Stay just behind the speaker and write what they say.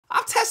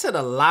tested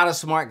a lot of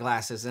smart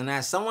glasses, and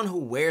as someone who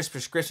wears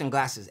prescription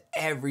glasses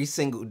every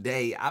single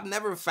day, I've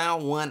never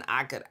found one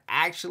I could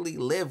actually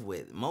live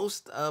with.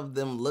 Most of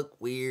them look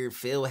weird,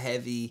 feel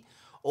heavy,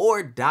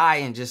 or die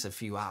in just a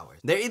few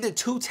hours. They're either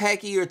too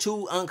techy or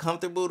too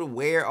uncomfortable to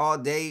wear all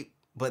day,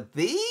 but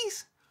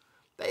these,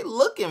 they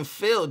look and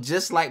feel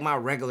just like my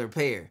regular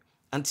pair,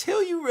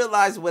 until you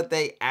realize what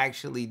they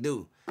actually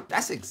do.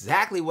 That's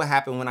exactly what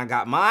happened when I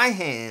got my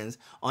hands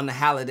on the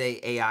Halliday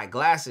AI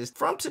glasses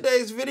from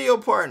today's video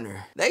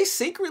partner. They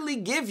secretly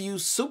give you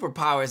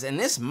superpowers, and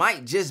this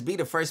might just be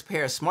the first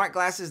pair of smart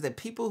glasses that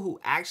people who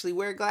actually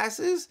wear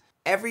glasses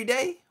every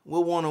day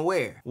will want to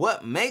wear.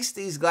 What makes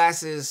these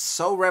glasses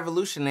so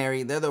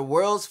revolutionary? They're the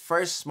world's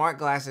first smart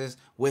glasses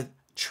with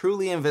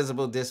truly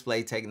invisible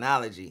display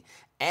technology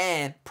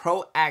and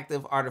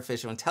proactive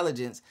artificial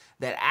intelligence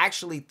that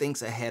actually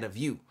thinks ahead of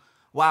you.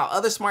 While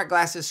other smart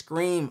glasses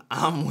scream,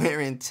 "I'm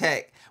wearing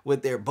tech,"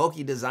 with their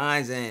bulky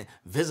designs and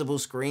visible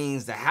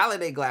screens, the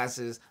Halliday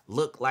glasses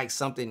look like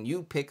something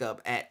you pick up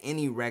at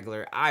any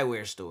regular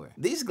eyewear store.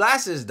 These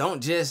glasses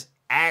don't just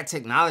add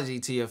technology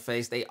to your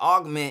face, they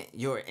augment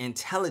your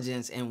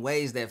intelligence in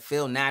ways that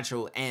feel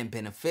natural and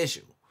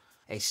beneficial.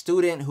 A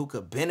student who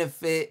could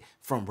benefit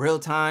from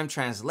real-time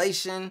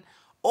translation,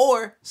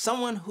 or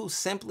someone who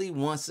simply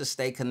wants to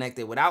stay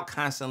connected without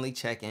constantly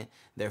checking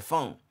their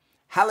phone.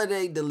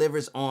 Halliday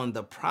delivers on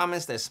the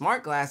promise that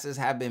smart glasses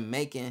have been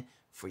making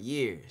for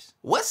years.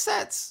 What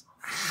sets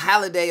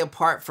Halliday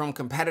apart from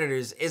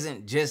competitors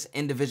isn't just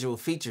individual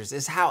features,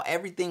 it's how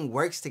everything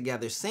works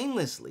together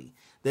seamlessly.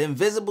 The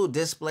invisible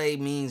display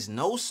means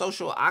no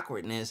social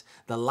awkwardness.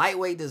 The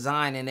lightweight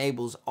design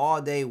enables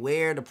all-day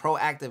wear. The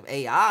proactive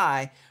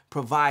AI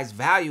provides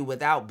value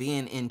without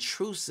being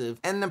intrusive.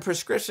 And the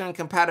prescription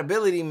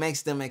compatibility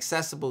makes them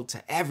accessible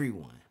to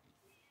everyone.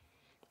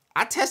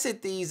 I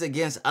tested these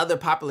against other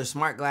popular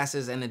smart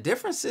glasses, and the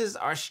differences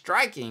are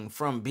striking.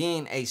 From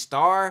being a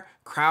star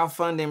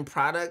crowdfunding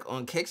product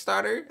on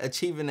Kickstarter,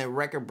 achieving a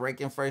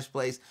record-breaking first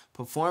place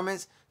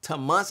performance, to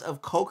months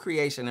of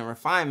co-creation and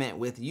refinement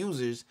with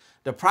users,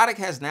 the product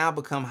has now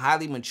become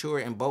highly mature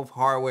in both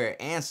hardware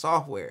and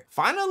software.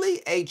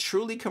 Finally, a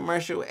truly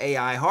commercial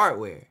AI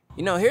hardware.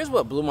 You know, here's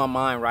what blew my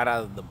mind right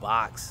out of the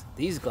box.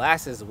 These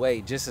glasses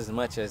weigh just as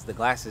much as the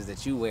glasses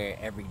that you wear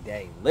every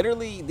day.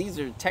 Literally, these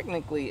are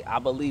technically, I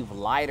believe,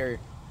 lighter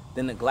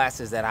than the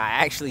glasses that I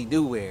actually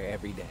do wear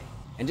every day.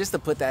 And just to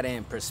put that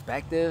in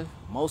perspective,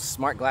 most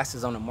smart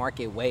glasses on the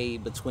market weigh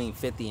between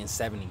 50 and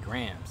 70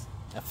 grams,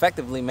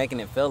 effectively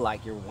making it feel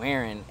like you're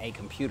wearing a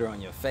computer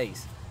on your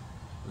face.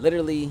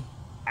 Literally,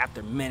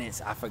 after minutes,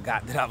 I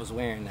forgot that I was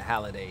wearing the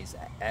Hallidays,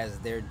 as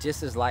they're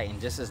just as light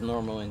and just as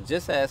normal and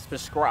just as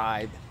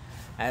prescribed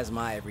as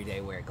my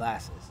everyday wear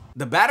glasses.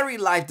 The battery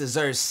life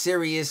deserves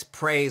serious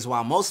praise.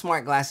 While most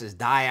smart glasses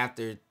die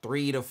after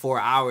 3 to 4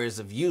 hours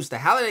of use, the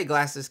Halliday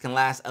glasses can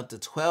last up to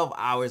 12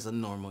 hours of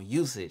normal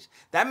usage.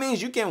 That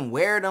means you can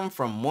wear them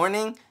from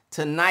morning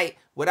to night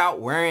without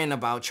worrying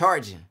about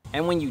charging.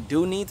 And when you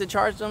do need to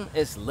charge them,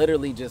 it's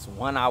literally just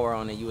 1 hour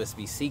on a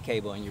USB-C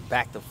cable and you're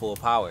back to full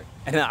power.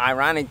 And the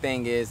ironic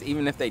thing is,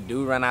 even if they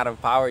do run out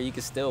of power, you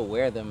can still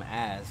wear them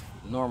as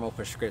normal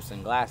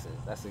prescription glasses.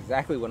 That's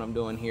exactly what I'm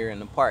doing here in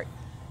the park,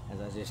 as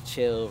I just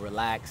chill,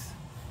 relax,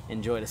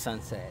 enjoy the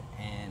sunset,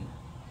 and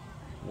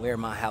wear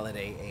my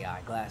Halliday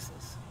AI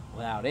glasses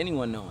without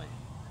anyone knowing.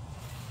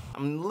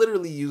 I'm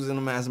literally using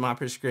them as my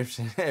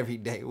prescription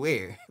everyday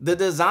wear. The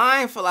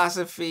design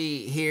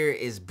philosophy here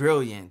is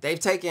brilliant. They've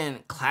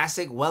taken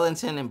classic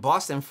Wellington and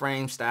Boston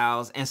frame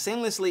styles and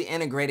seamlessly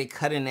integrated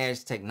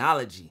cutting-edge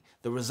technology.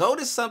 The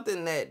result is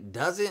something that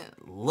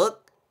doesn't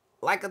look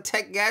like a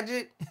tech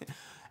gadget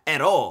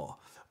at all.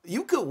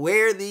 You could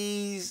wear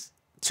these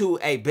to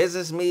a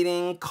business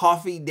meeting,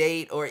 coffee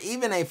date, or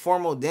even a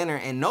formal dinner,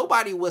 and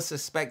nobody would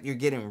suspect you're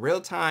getting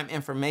real-time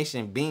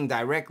information beamed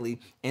directly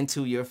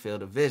into your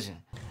field of vision.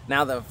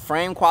 Now, the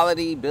frame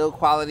quality, build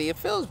quality, it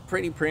feels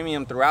pretty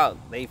premium throughout.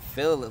 They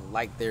feel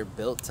like they're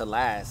built to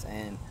last,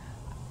 and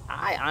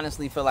I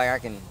honestly feel like I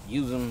can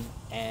use them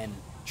and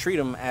treat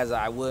them as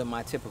I would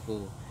my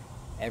typical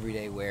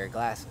everyday wear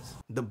glasses.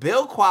 The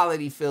build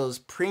quality feels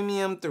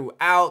premium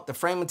throughout. The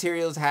frame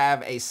materials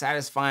have a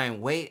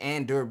satisfying weight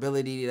and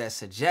durability that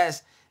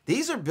suggests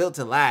these are built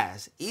to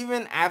last.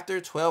 Even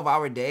after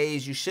 12-hour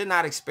days, you should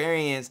not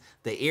experience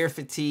the ear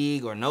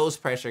fatigue or nose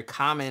pressure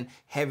common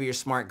heavier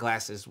smart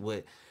glasses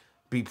would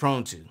be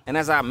prone to. And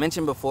as I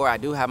mentioned before, I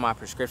do have my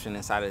prescription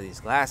inside of these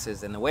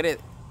glasses, and the way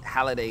that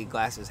Halliday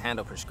glasses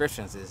handle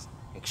prescriptions is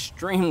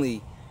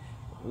extremely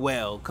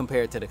well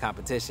compared to the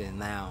competition.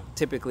 Now,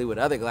 typically with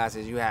other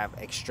glasses, you have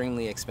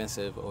extremely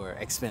expensive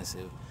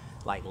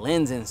like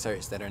lens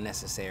inserts that are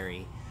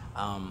necessary.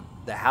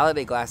 The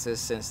Halliday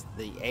glasses, since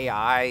the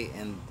AI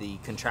and the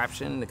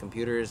contraption, the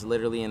computer is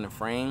literally in the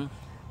frame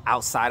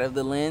outside of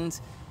the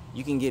lens,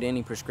 you can get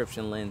any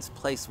prescription lens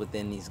placed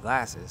within these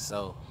glasses.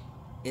 So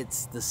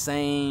it's the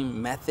same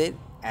method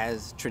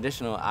as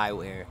traditional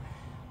eyewear,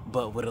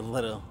 but with a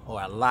little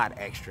or a lot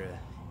extra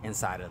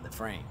inside of the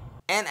frame.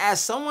 And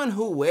as someone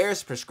who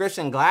wears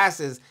prescription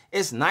glasses,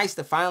 it's nice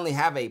to finally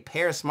have a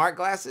pair of smart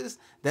glasses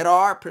that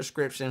are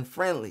prescription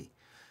friendly.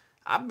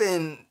 I've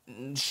been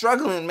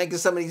struggling making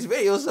some of these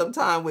videos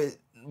sometime with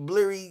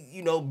blurry,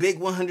 big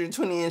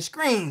 120-inch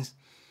screens.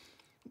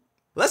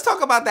 Let's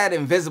talk about that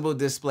invisible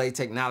display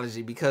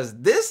technology, because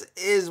this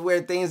is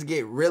where things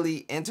get really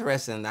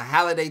interesting. The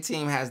Halliday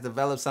team has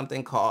developed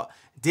something called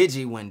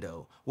Digi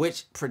Window,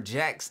 which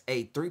projects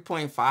a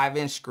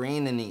 3.5-inch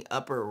screen in the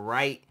upper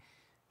right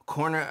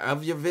corner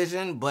of your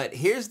vision. But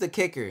here's the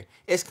kicker: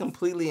 it's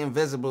completely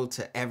invisible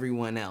to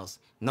everyone else.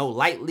 No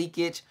light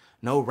leakage,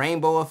 no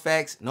rainbow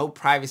effects, no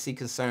privacy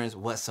concerns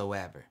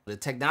whatsoever. The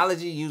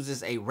technology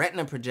uses a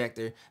retina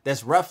projector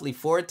that's roughly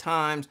 4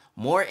 times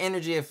more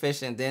energy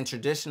efficient than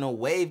traditional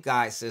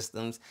waveguide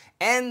systems,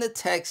 and the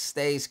text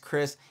stays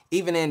crisp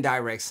even in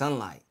direct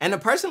sunlight. And the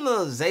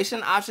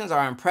personalization options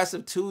are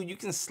impressive too. You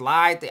can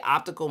slide the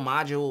optical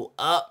module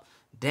up,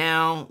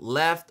 down,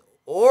 left,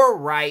 or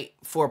right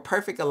for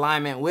perfect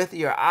alignment with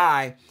your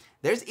eye.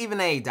 There's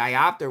even a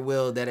diopter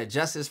wheel that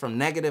adjusts from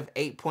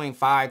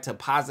 -8.5 to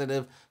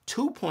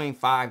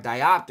 +2.5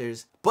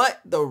 diopters. But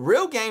the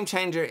real game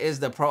changer is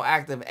the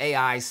proactive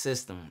AI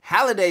system.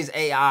 Halliday's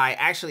AI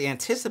actually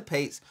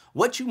anticipates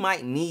what you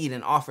might need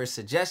and offers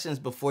suggestions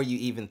before you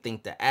even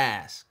think to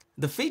ask.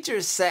 The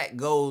feature set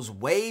goes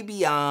way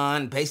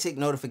beyond basic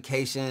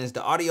notifications.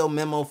 The audio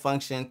memo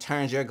function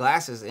turns your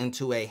glasses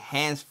into a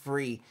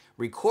hands-free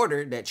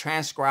recorder that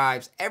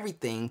transcribes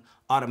everything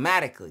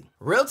automatically.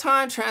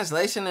 Real-time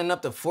translation in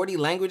up to 40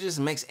 languages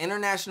makes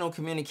international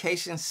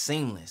communication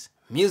seamless.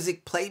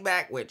 Music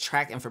playback with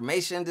track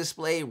information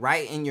displayed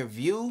right in your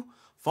view.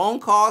 Phone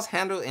calls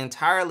handled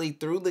entirely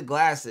through the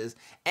glasses,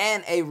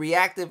 and a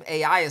reactive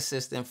AI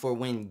assistant for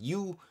when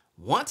you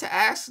want to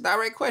ask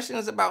direct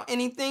questions about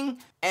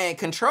anything. And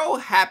control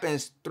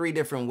happens 3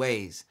 different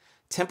ways: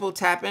 tempo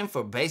tapping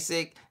for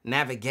basic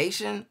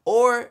navigation,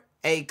 or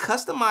a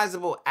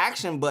customizable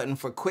action button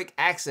for quick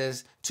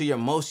access to your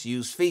most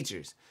used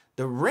features.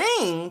 The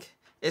ring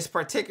is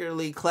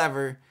particularly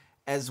clever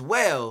as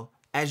well,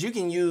 as you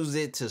can use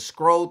it to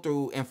scroll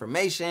through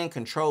information,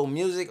 control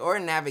music, or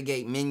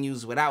navigate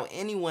menus without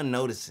anyone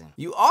noticing.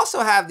 You also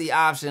have the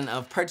option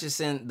of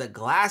purchasing the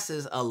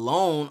glasses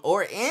alone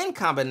or in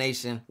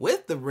combination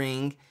with the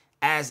ring,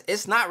 as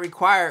it's not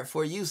required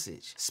for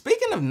usage.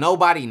 Speaking of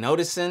nobody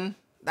noticing,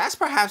 that's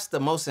perhaps the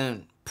most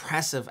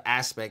impressive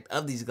aspect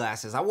of these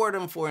glasses. I wore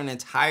them for an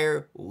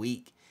entire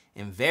week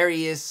in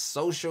various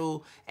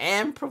social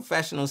and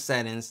professional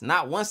settings.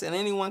 Not once did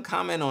anyone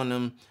comment on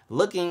them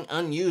looking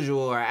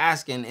unusual or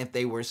asking if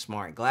they were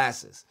smart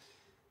glasses.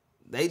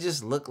 They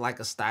just look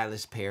like a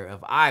stylish pair of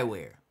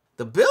eyewear.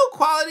 The build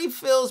quality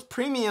feels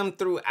premium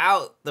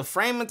throughout. The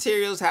frame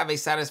materials have a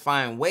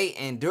satisfying weight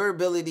and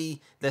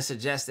durability that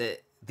suggests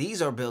that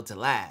these are built to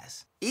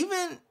last.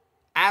 Even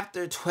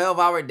after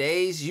 12-hour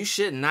days, you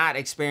should not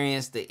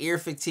experience the ear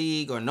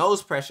fatigue or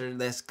nose pressure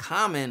that's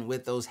common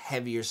with those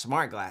heavier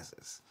smart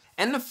glasses.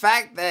 And the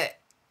fact that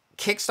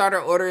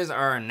Kickstarter orders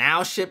are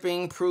now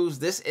shipping proves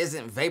this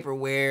isn't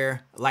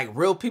vaporware. Like,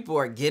 real people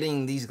are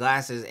getting these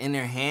glasses in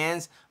their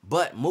hands.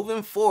 But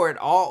moving forward,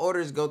 all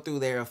orders go through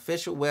their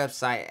official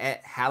website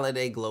at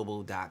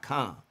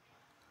hallidayglobal.com.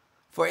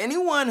 For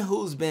anyone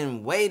who's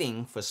been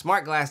waiting for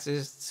smart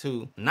glasses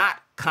to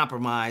not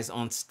compromise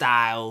on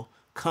style,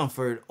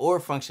 comfort, or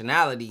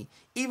functionality,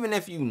 even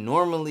if you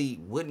normally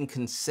wouldn't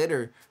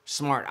consider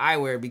smart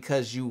eyewear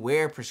because you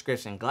wear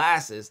prescription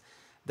glasses,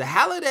 the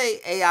Halliday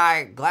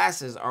AI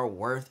glasses are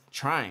worth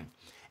trying.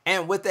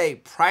 And with a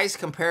price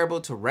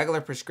comparable to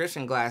regular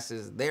prescription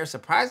glasses, they're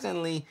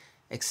surprisingly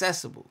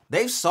accessible.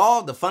 They've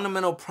solved the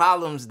fundamental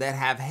problems that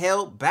have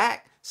held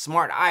back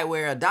smart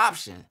eyewear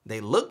adoption.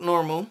 They look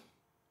normal,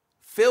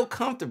 feel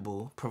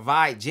comfortable,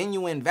 provide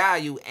genuine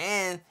value,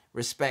 and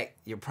respect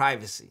your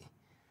privacy.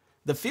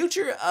 The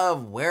future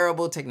of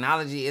wearable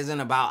technology isn't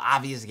about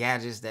obvious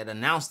gadgets that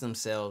announce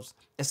themselves.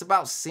 It's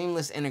about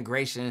seamless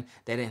integration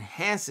that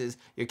enhances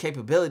your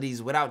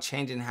capabilities without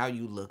changing how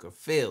you look or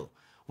feel.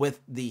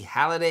 With the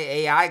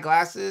Halliday AI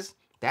glasses,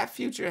 that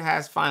future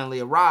has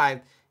finally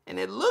arrived, and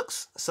it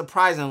looks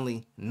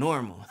surprisingly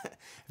normal.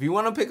 If you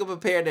want to pick up a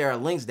pair, there are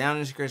links down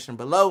in the description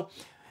below,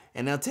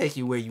 and they'll take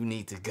you where you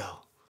need to go.